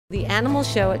The animal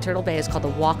show at Turtle Bay is called the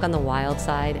Walk on the Wild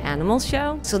Side Animal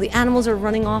Show. So the animals are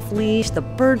running off leash, the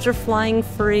birds are flying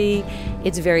free.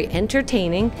 It's very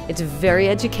entertaining, it's very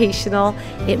educational,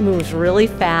 it moves really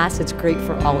fast, it's great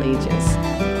for all ages.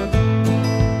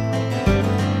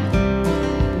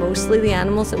 Mostly the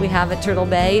animals that we have at Turtle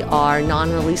Bay are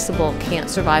non-releasable, can't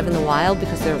survive in the wild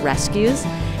because they're rescues.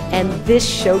 And this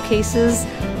showcases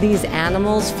these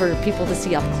animals for people to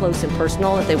see up close and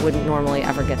personal that they wouldn't normally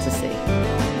ever get to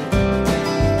see.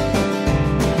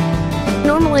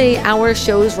 Normally our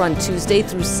shows run Tuesday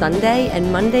through Sunday,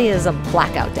 and Monday is a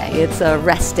blackout day. It's a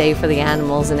rest day for the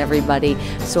animals and everybody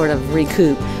sort of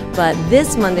recoup. But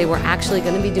this Monday we're actually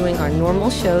going to be doing our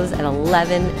normal shows at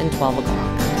 11 and 12 o'clock.